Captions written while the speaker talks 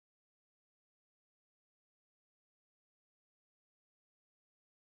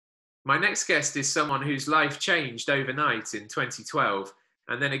My next guest is someone whose life changed overnight in 2012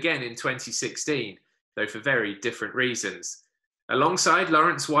 and then again in 2016, though for very different reasons. Alongside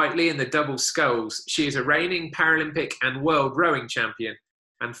Lawrence Whiteley in the double sculls, she is a reigning Paralympic and world rowing champion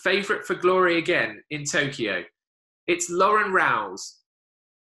and favourite for glory again in Tokyo. It's Lauren Rowles.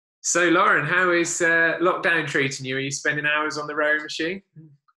 So, Lauren, how is lockdown treating you? Are you spending hours on the rowing machine?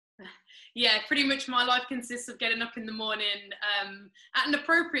 Yeah, pretty much my life consists of getting up in the morning at an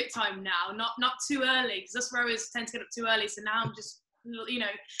appropriate time now, not too early, because us rowers tend to get up too early. So now I'm just,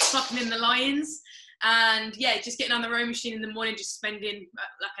 clocking in the lines, and yeah, just getting on the rowing machine in the morning, just spending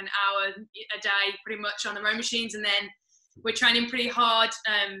like an hour a day pretty much on the rowing machines, and then we're training pretty hard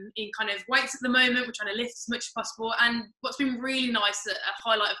in kind of weights at the moment. We're trying to lift as much as possible. And what's been really nice, a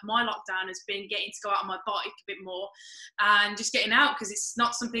highlight of my lockdown, has been getting to go out on my bike a bit more and just getting out, because it's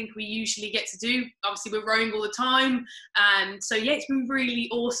not something we usually get to do. Obviously, we're rowing all the time. And so, yeah, it's been really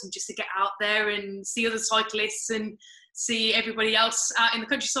awesome just to get out there and see other cyclists and see everybody else out in the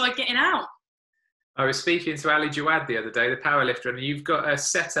countryside getting out. I was speaking to Ali Jawad the other day, the powerlifter, and you've got a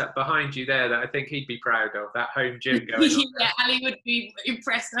setup behind you there that I think he'd be proud of, that home gym going on. Yeah, Ali would be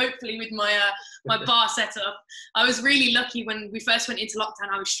impressed, hopefully, with my bar setup. I was really lucky when we first went into lockdown.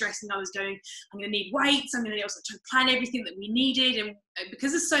 I was stressing. I was going, I'm going to need weights. I was trying to plan everything that we needed. And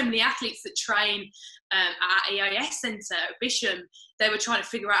because there's so many athletes that train at EIS Centre at Bisham, they were trying to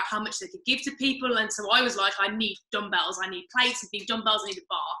figure out how much they could give to people. And so I was like, I need dumbbells, I need plates, I need dumbbells, I need a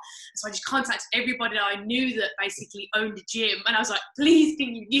bar. So I just contacted everybody that I knew that basically owned a gym. And I was like, please,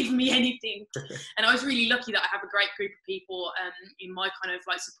 can you give me anything? And I was really lucky that I have a great group of people in my kind of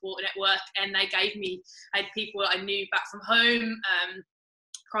like support network. And they gave me, I had people I knew back from home,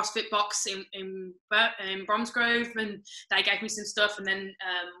 CrossFit box in Bromsgrove, and they gave me some stuff. And then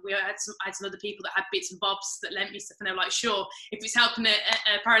I had some other people that had bits and bobs that lent me stuff, and they were like, sure, if it's helping a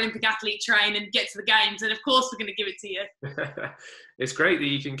Paralympic athlete train and get to the games, then of course we're going to give it to you. It's great that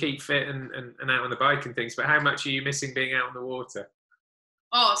you can keep fit and out on the bike and things, but how much are you missing being out on the water?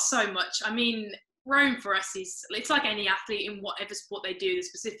 Oh, so much. I mean, rowing for us it's like any athlete in whatever sport they do, the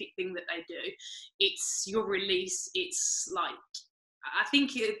specific thing that they do. It's your release. It's like, I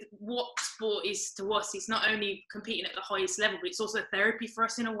think what sport is to us, it's not only competing at the highest level, but it's also therapy for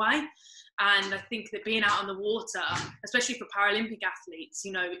us in a way. And I think that being out on the water, especially for Paralympic athletes,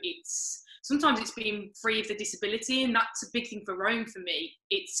 sometimes it's being free of the disability, and that's a big thing for rowing for me.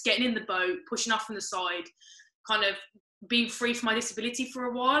 It's getting in the boat, pushing off from the side, kind of being free from my disability for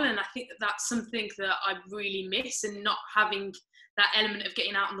a while. And I think that that's something that I really miss, and not having that element of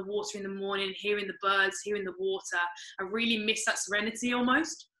getting out on the water in the morning, hearing the birds, hearing the water. I really miss that serenity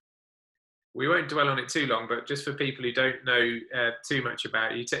almost. We won't dwell on it too long, but just for people who don't know too much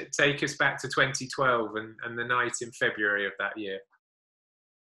about you, take us back to 2012 and the night in February of that year.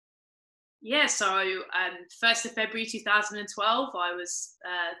 Yeah, so 1st of February 2012, I was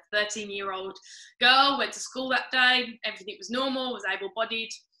a 13-year-old girl, went to school that day, everything was normal, was able-bodied.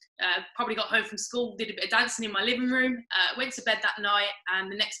 Probably got home from school, did a bit of dancing in my living room, went to bed that night,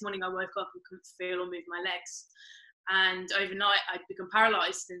 and the next morning I woke up and couldn't feel or move my legs. And overnight I'd become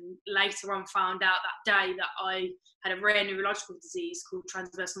paralysed, and later on found out that day that I had a rare neurological disease called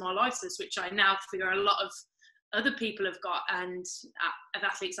transverse myelitis, which I now figure a lot of other people have got, and of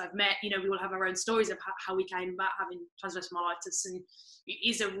athletes I've met, we all have our own stories of how we came about having transverse myelitis. And it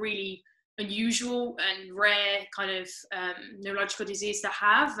is a really unusual and rare kind of neurological disease to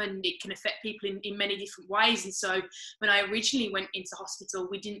have, and it can affect people in many different ways. And so when I originally went into hospital,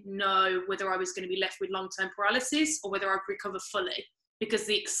 we didn't know whether I was going to be left with long-term paralysis or whether I'd recover fully, because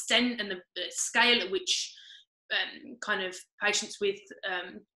the extent and the scale at which kind of patients with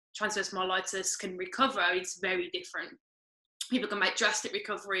transverse myelitis can recover, it's very different. People can make drastic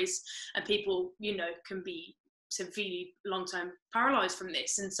recoveries, and people, can be severely long-term paralysed from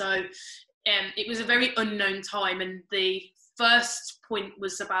this. And so it was a very unknown time, and the first point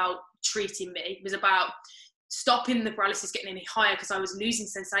was about treating me. It was about stopping the paralysis getting any higher, because I was losing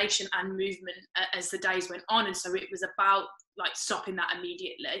sensation and movement as the days went on. And so it was about like stopping that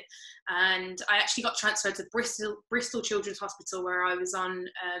immediately. And I actually got transferred to Bristol Children's Hospital, where I was on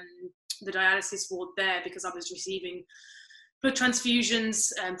the dialysis ward there, because I was receiving blood transfusions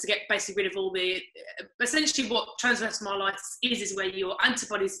to get basically rid of all the, essentially what transverse myelitis is where your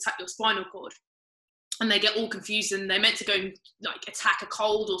antibodies attack your spinal cord, and they get all confused, and they're meant to go and like attack a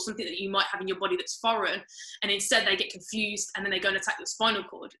cold or something that you might have in your body that's foreign, and instead they get confused, and then they go and attack your spinal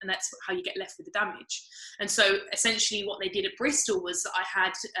cord, and that's how you get left with the damage. And so essentially what they did at Bristol was that I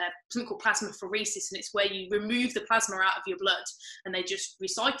had something called plasmapheresis, and it's where you remove the plasma out of your blood and they just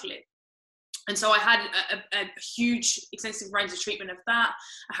recycle it. And so I had a huge, extensive range of treatment of that.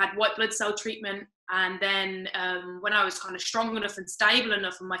 I had white blood cell treatment. And then when I was kind of strong enough and stable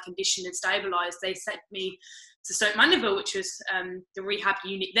enough and my condition had stabilised, they sent me to Stoke Mandeville, which was the rehab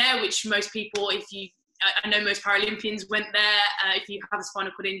unit there, which most people, I know most Paralympians went there. If you have a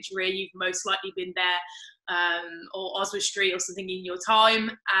spinal cord injury, you've most likely been there, or Oswald Street or something in your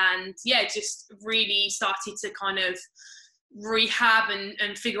time. And yeah, just really started to kind of rehab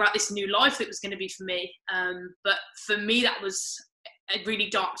and figure out this new life that was going to be for me. But for me, that was a really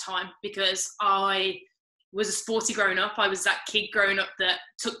dark time because I was a sporty growing up. I was that kid growing up that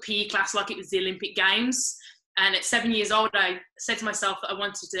took PE class like it was the Olympic Games. And at 7 years old, I said to myself that I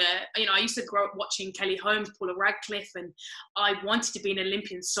wanted to, I used to grow up watching Kelly Holmes, Paula Radcliffe, and I wanted to be an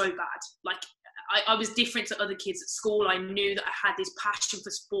Olympian so bad. Like, I was different to other kids at school. I knew that I had this passion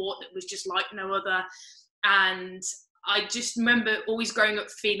for sport that was just like no other. And I just remember always growing up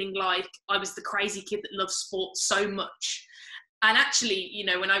feeling like I was the crazy kid that loved sport so much. And actually,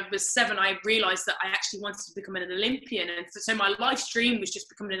 when I was 7, I realised that I actually wanted to become an Olympian. And so my life's dream was just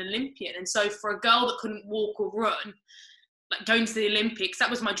becoming an Olympian. And so for a girl that couldn't walk or run, like going to the Olympics, that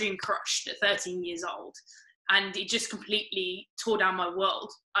was my dream crushed at 13 years old. And it just completely tore down my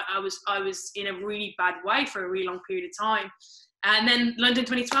world. I was in a really bad way for a really long period of time. And then London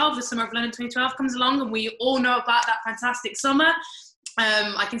 2012, the summer of London 2012 comes along, and we all know about that fantastic summer.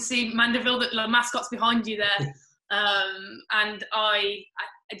 I can see Mandeville, the mascot's behind you there. And I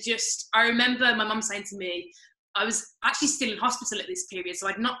remember my mum saying to me, I was actually still in hospital at this period, so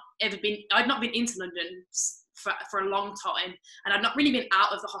I'd not been into London for a long time, and I'd not really been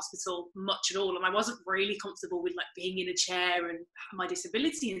out of the hospital much at all, and I wasn't really comfortable with like being in a chair and my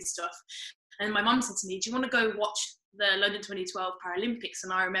disability and stuff. And my mum said to me, do you want to go watch the London 2012 Paralympics?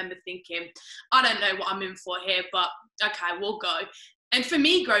 And I remember thinking, I don't know what I'm in for here, but okay, we'll go. And for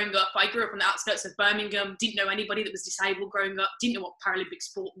me, growing up, I grew up on the outskirts of Birmingham, didn't know anybody that was disabled growing up, didn't know what Paralympic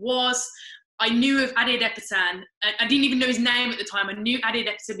sport was. I knew of Ade Epperton. I didn't even know his name at the time. I knew Ade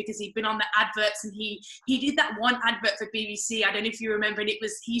Epperton because he'd been on the adverts, and he did that one advert for BBC. I don't know if you remember, and it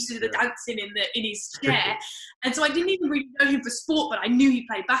was, he used to do the dancing in his chair. And so I didn't even really know him for sport, but I knew he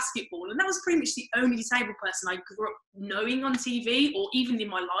played basketball. And that was pretty much the only disabled person I grew up knowing on TV or even in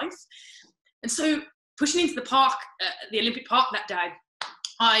my life. And so pushing into the park, the Olympic Park that day,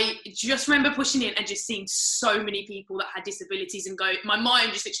 I just remember pushing in and just seeing so many people that had disabilities and my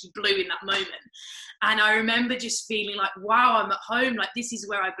mind just literally blew in that moment. And I remember just feeling like, wow, I'm at home, like this is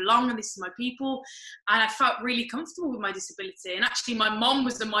where I belong and this is my people. And I felt really comfortable with my disability. And actually my mom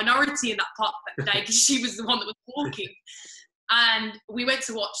was the minority in that park that day because she was the one that was walking. And we went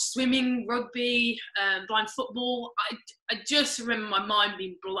to watch swimming, rugby, blind football. I just remember my mind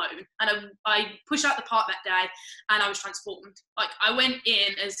being blown. And I pushed out the park that day and I was transformed. Like, I went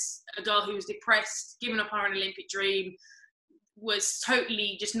in as a girl who was depressed, giving up on an Olympic dream, was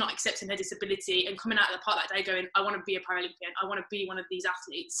totally just not accepting her disability, and coming out of the park that day going, I want to be a Paralympian. I want to be one of these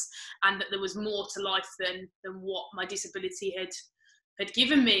athletes. And that there was more to life than what my disability had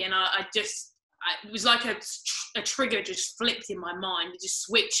given me. And it was like a trigger just flipped in my mind. It just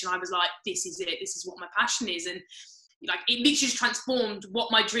switched, and I was like, this is it. This is what my passion is. And like, it literally just transformed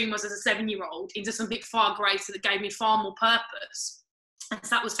what my dream was as a 7-year-old into something far greater that gave me far more purpose. And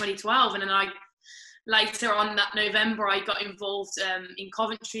so that was 2012. And then later on that November, I got involved in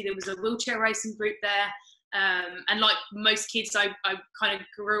Coventry. There was a wheelchair racing group there. And like most kids, I kind of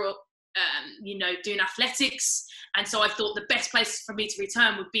grew up doing athletics. And so I thought the best place for me to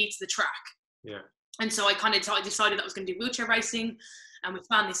return would be to the track. Yeah. And so I kind of decided that I was going to do wheelchair racing, and we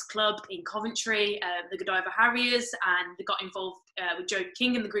found this club in Coventry, the Godiva Harriers, and they got involved with Joe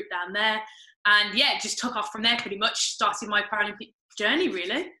King and the group down there. And yeah, it just took off from there pretty much, started my Paralympic journey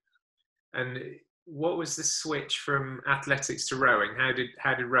really. And what was the switch from athletics to rowing? How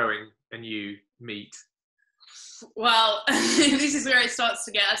did rowing and you meet? Well, this is where it starts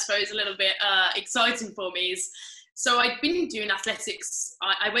to get, I suppose, a little bit exciting for me. So I'd been doing athletics.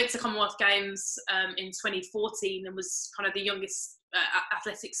 I went to Commonwealth Games in 2014 and was kind of the youngest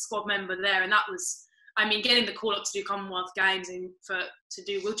athletics squad member there. And that was, getting the call up to do Commonwealth Games and to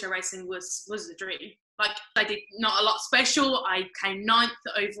do wheelchair racing was the dream. Like, I did not a lot special. I came 9th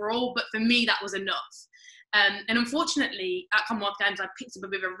overall, but for me, that was enough. And unfortunately, at Commonwealth Games, I picked up a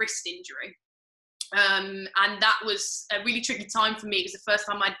bit of a wrist injury. And that was a really tricky time for me. It was the first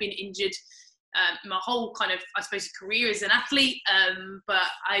time I'd been injured my whole kind of, I suppose, career as an athlete, but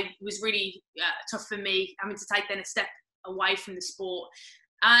I was really tough for me having to take then a step away from the sport.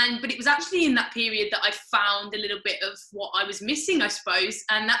 But it was actually in that period that I found a little bit of what I was missing, I suppose,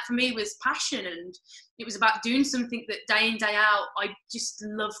 and that for me was passion. And it was about doing something that day in, day out, I just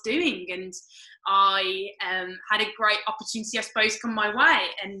love doing. And I had a great opportunity, I suppose, come my way.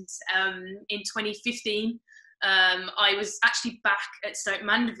 And in 2015, I was actually back at Stoke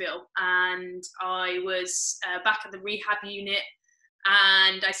Mandeville, and I was back at the rehab unit.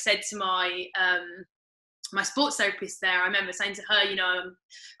 And I said to my my sports therapist there, I remember saying to her, you know, I'm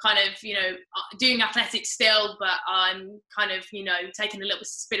kind of, you know, doing athletics still, but I'm kind of, you know, taking a little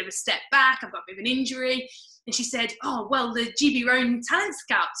bit of a step back. I've got a bit of an injury. And she said, oh, well, the GB Rowing Talent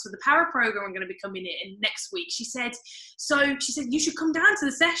Scouts for the Para program are going to be coming in next week. She said, you should come down to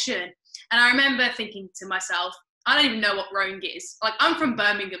the session. And I remember thinking to myself, I don't even know what rowing is. Like, I'm from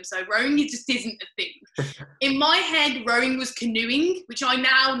Birmingham, so rowing just isn't a thing. In my head, rowing was canoeing, which I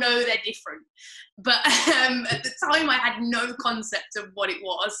now know they're different. But at the time, I had no concept of what it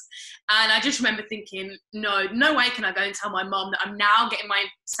was. And I just remember thinking, no way can I go and tell my mum that I'm now getting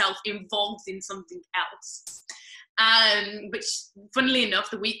myself involved in something else. Which, funnily enough,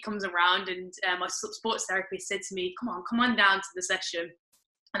 the week comes around and my sports therapist said to me, come on down to the session.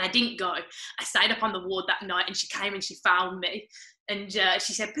 And I didn't go. I stayed up on the ward that night, and she came and she found me. And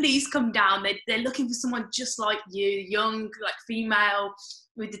she said, please come down. They're looking for someone just like you, young, like female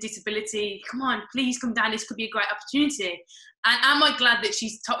with a disability. Come on, please come down. This could be a great opportunity. And am I glad that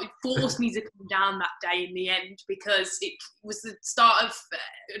she's forced me to come down that day in the end, because it was the start of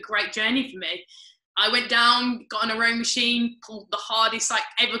a great journey for me. I went down, got on a rowing machine, pulled the hardest I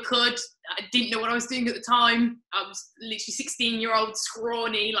ever could. I didn't know what I was doing at the time. I was literally 16-year-old,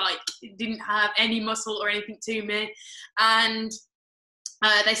 scrawny, like didn't have any muscle or anything to me. And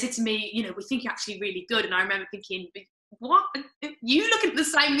they said to me, you know, we think you're actually really good. And I remember thinking, what? You looking at the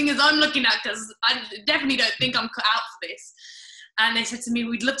same thing as I'm looking at, because I definitely don't think I'm cut out for this. And they said to me,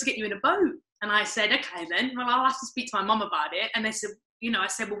 we'd love to get you in a boat. And I said, okay then, well, I'll have to speak to my mum about it. And they said, you know, I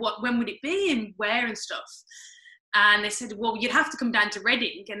said, well, when would it be and where and stuff? And they said, well, you'd have to come down to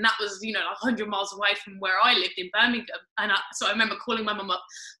Reading. And that was, you know, 100 miles away from where I lived in Birmingham. And so I remember calling my mum up,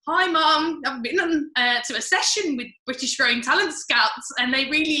 hi mum, I've been to a session with British Rowing Talent Scouts and they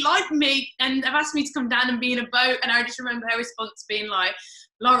really like me and have asked me to come down and be in a boat. And I just remember her response being like,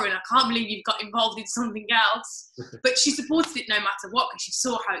 Lauren, I can't believe you've got involved in something else. But she supported it no matter what, because she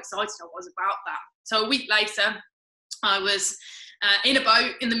saw how excited I was about that. So a week later, I was in a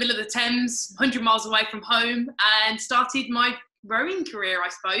boat in the middle of the Thames, 100 miles away from home, and started my rowing career, I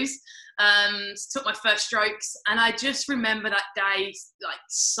suppose. Took my first strokes, and I just remember that day like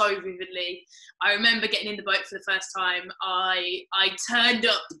so vividly. I remember getting in the boat for the first time. I turned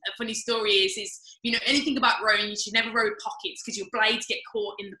up. A funny story is you know, anything about rowing, you should never row with pockets because your blades get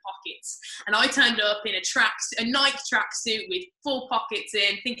caught in the pockets. And I turned up in a Nike tracksuit with 4 pockets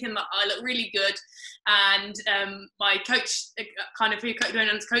in, thinking that I look really good. And my coach, kind of who went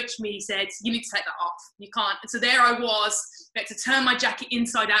on to coach me, said, you need to take that off. You can't. And so there I was. I had to turn my jacket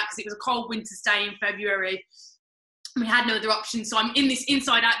inside out because it was a cold winter's day in February. We had no other option. So I'm in this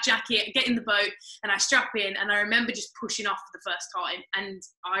inside out jacket, get in the boat, and I strap in. And I remember just pushing off for the first time. And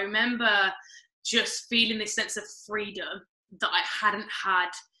I remember just feeling this sense of freedom that I hadn't had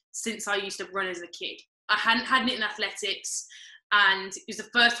since I used to run as a kid. I hadn't had it in athletics. And it was the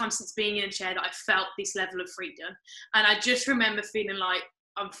first time since being in a chair that I felt this level of freedom. And I just remember feeling like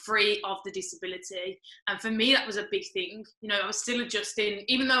I'm free of the disability. And for me, that was a big thing. You know, I was still adjusting,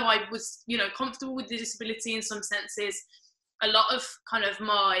 even though I was, you know, comfortable with the disability in some senses. A lot of kind of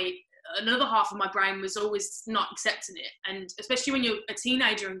another half of my brain was always not accepting it. And especially when you're a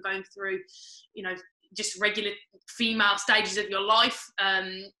teenager and going through, you know, just regular female stages of your life,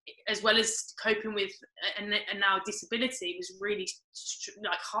 as well as coping with and now disability, was really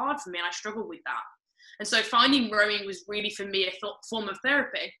like hard for me, and I struggled with that. And so finding rowing was really for me a form of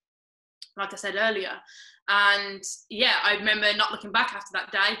therapy, like I said earlier. And yeah, I remember not looking back after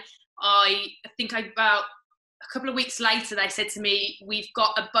that day. I think about a couple of weeks later, they said to me, we've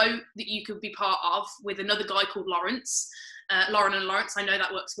got a boat that you could be part of with another guy called Lawrence. Lauren and Lawrence, I know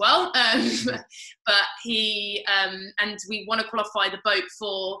that works well. But he, and we want to qualify the boat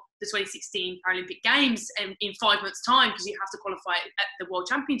for the 2016 Paralympic Games in 5 months' time, because you have to qualify at the World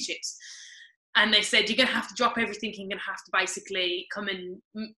Championships. And they said, you're going to have to drop everything. You're going to have to basically come and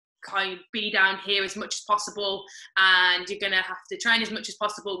kind of be down here as much as possible. And you're going to have to train as much as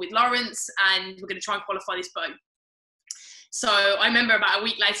possible with Lawrence. And we're going to try and qualify this boat. So I remember about a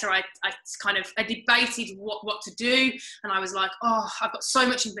week later, I debated what to do. And I was like, oh, I've got so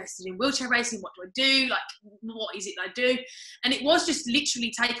much invested in wheelchair racing. What do I do? Like, what is it that I do? And it was just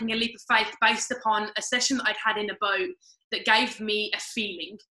literally taking a leap of faith based upon a session that I'd had in a boat that gave me a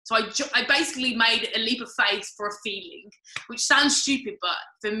feeling. So I basically made a leap of faith for a feeling, which sounds stupid, but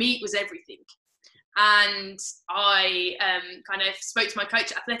for me, it was everything. And I kind of spoke to my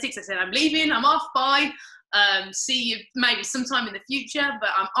coach at athletics. I said, I'm leaving, I'm off, bye. See you maybe sometime in the future, but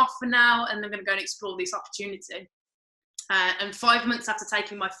I'm off for now, and I'm going to go and explore this opportunity. And 5 months after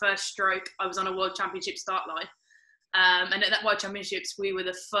taking my first stroke, I was on a World Championship start line. And at that World Championships, we were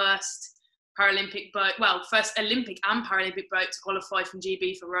the first Paralympic boat, well, first Olympic and Paralympic boat to qualify from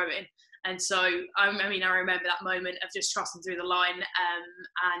GB for rowing. And so, I remember that moment of just crossing through the line,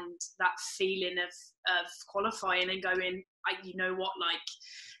 and that feeling of qualifying and going, you know what, like,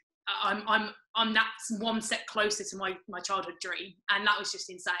 I'm that one step closer to my childhood dream. And that was just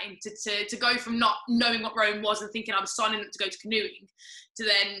insane to go from not knowing what rowing was and thinking I was signing up to go to canoeing, to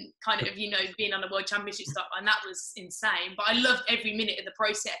then kind of, you know, being on the World Championship start line. That was insane. But I loved every minute of the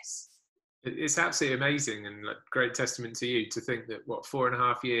process. It's absolutely amazing, and like, great testament to you to think that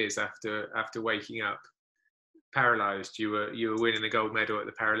 4.5 years after waking up paralysed, you were winning a gold medal at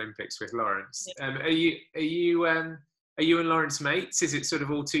the Paralympics with Lawrence. Yeah. Are you and Lawrence mates? Is it sort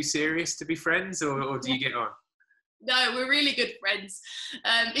of all too serious to be friends, or do you get on? No, we're really good friends.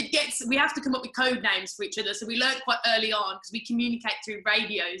 We have to come up with code names for each other. So we learned quite early on, because we communicate through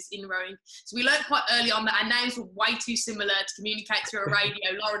radios in rowing. So we learned quite early on that our names were way too similar to communicate through a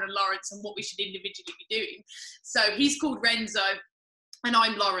radio, Lauren and Lawrence, and what we should individually be doing. So he's called Renzo, and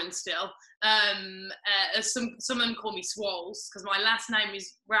I'm Lauren still. Some of them call me Swoles, because my last name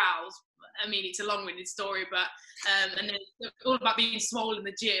is Rowles. I mean, it's a long-winded story, but and then it's all about being swole in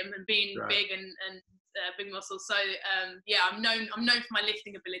the gym and being big and big muscles. So yeah, I'm known for my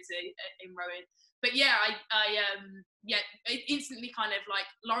lifting ability in rowing. But yeah, it instantly kind of like,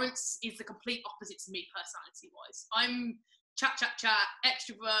 Lawrence is the complete opposite to me personality-wise. I'm chat,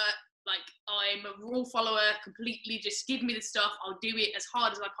 extrovert. Like, I'm a rule follower, completely just give me the stuff, I'll do it as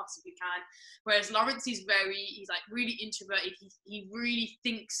hard as I possibly can. Whereas Lawrence is he's like really introverted. He really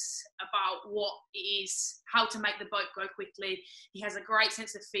thinks about what it is, how to make the boat go quickly. He has a great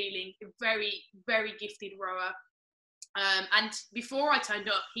sense of feeling, a very, very gifted rower. And before I turned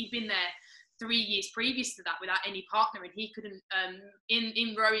up, he'd been there 3 years previous to that without any partner, and he couldn't,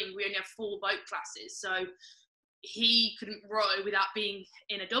 in rowing, we only have 4 boat classes. So he couldn't row without being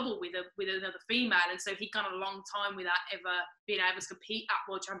in a double with another female, and so he'd gone a long time without ever being able to compete at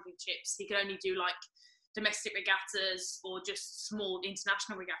World Championships. He could only do like domestic regattas or just small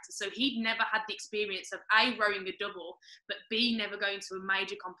international regattas. So he'd never had the experience of A, rowing a double, but B, never going to a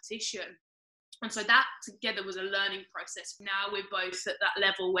major competition. And so that together was a learning process. Now we're both at that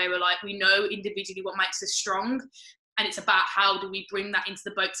level where we're like, we know individually what makes us strong, and it's about how do we bring that into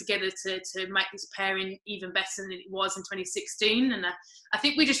the boat together to make this pairing even better than it was in 2016. And I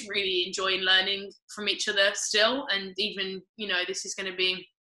think we're just really enjoying learning from each other still. And even, you know, this is going to be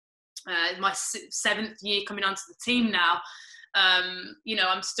my 7th year coming onto the team now. You know,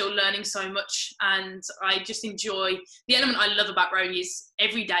 I'm still learning so much, and I just enjoy the element I love about rowing is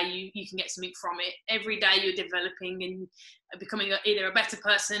every day you can get something from it. Every day you're developing and becoming either a better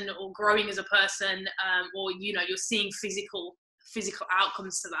person or growing as a person, or, you know, you're seeing physical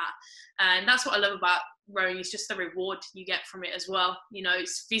outcomes to that. And that's what I love about rowing, is just the reward you get from it as well. You know,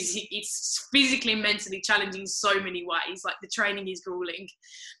 it's physically and mentally challenging in so many ways. Like, the training is grueling,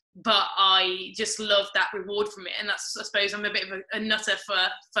 but I just love that reward from it. And that's, I suppose, I'm a bit of a nutter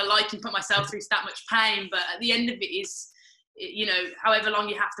for liking put myself through that much pain, but at the end of it is, you know, however long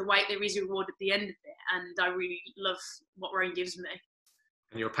you have to wait, there is a reward at the end of it. And I really love what rowing gives me.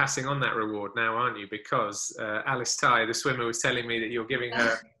 And you're passing on that reward now, aren't you? Because Alice Ty, the swimmer, was telling me that you're giving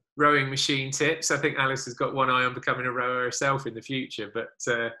her rowing machine tips. I think Alice has got one eye on becoming a rower herself in the future, but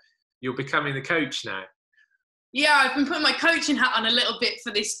you're becoming the coach now. Yeah, I've been putting my coaching hat on a little bit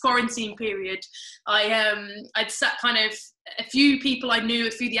for this quarantine period. I'd sat kind of, a few people I knew,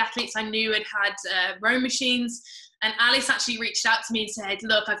 a few of the athletes I knew had rowing machines, and Alice actually reached out to me and said,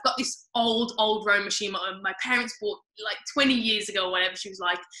 look, I've got this old rowing machine my parents bought like 20 years ago or whatever. She was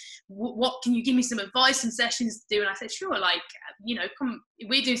like, what can you give me some advice, some sessions to do? And I said, sure, like, you know, come,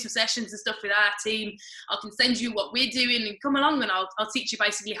 we're doing some sessions and stuff with our team. I can send you what we're doing and come along, and I'll teach you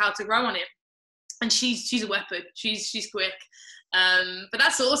basically how to row on it. And she's a weapon. She's quick. But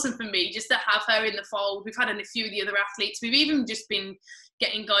that's awesome for me, just to have her in the fold. We've had a few of the other athletes. We've even just been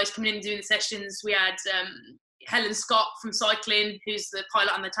getting guys coming in and doing the sessions. We had Helen Scott from cycling, who's the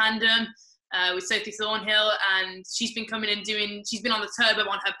pilot on the tandem, with Sophie Thornhill, and she's been coming and she's been on the turbo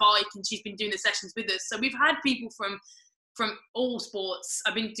on her bike, and she's been doing the sessions with us. So we've had people from all sports.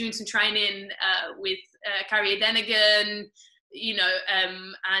 I've been doing some training with Carrie Denigan, you know,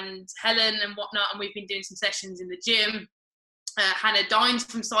 and Helen and whatnot, and we've been doing some sessions in the gym. Hannah Dines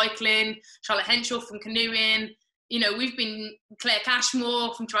from cycling, Charlotte Henshaw from canoeing, we've been Claire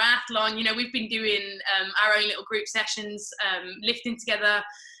Cashmore from triathlon, we've been doing our own little group sessions, lifting together.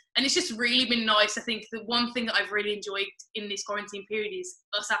 And it's just really been nice. I think the one thing that I've really enjoyed in this quarantine period is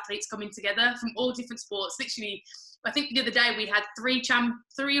us athletes coming together from all different sports. Literally, I think the other day we had three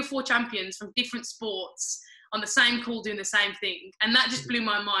or four champions from different sports on the same call doing the same thing. And that just blew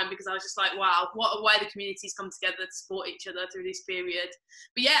my mind, because I was just like, wow, what a way the community's come together to support each other through this period.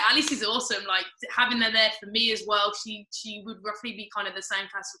 But yeah, Alice is awesome. Like, having her there for me as well, she would roughly be kind of the same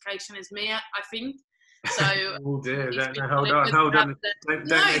classification as me, I think. So oh dear, no, hold on. Don't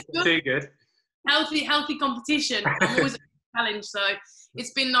make it too good. Healthy competition. I'm always a challenge, so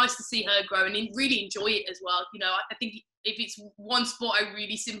it's been nice to see her grow and really enjoy it as well. I think if it's one sport I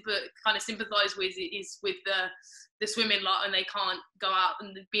really kind of sympathise with, it is with the swimming lot, and they can't go out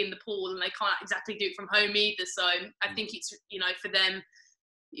and be in the pool, and they can't exactly do it from home either. So I think it's for them,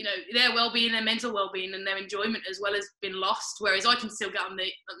 their well-being, their mental well-being and their enjoyment as well has been lost, whereas I can still get on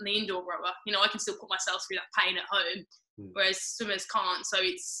the indoor rower. I can still put myself through that pain at home, whereas swimmers can't. So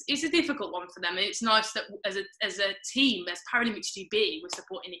it's a difficult one for them, and it's nice that as a team, as Paralympics GB, we're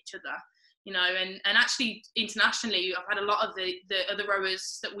supporting each other, and actually internationally, I've had a lot of the other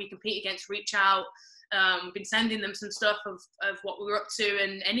rowers that we compete against reach out. Been sending them some stuff of what we're up to,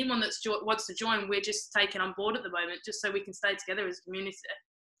 and anyone that wants to join, we're just taking on board at the moment, just so we can stay together as a community.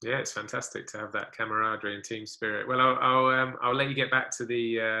 Yeah, it's fantastic to have that camaraderie and team spirit. Well, I'll let you get back to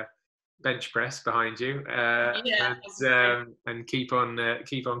the bench press behind you, and keep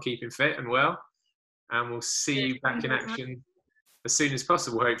on keeping fit and well. And we'll see you back in action as soon as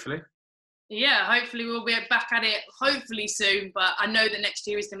possible, hopefully. Yeah, hopefully we'll be back at it hopefully soon. But I know that next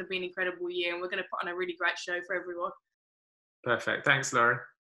year is going to be an incredible year, and we're going to put on a really great show for everyone. Perfect. Thanks, Lauren.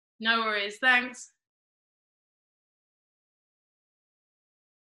 No worries. Thanks.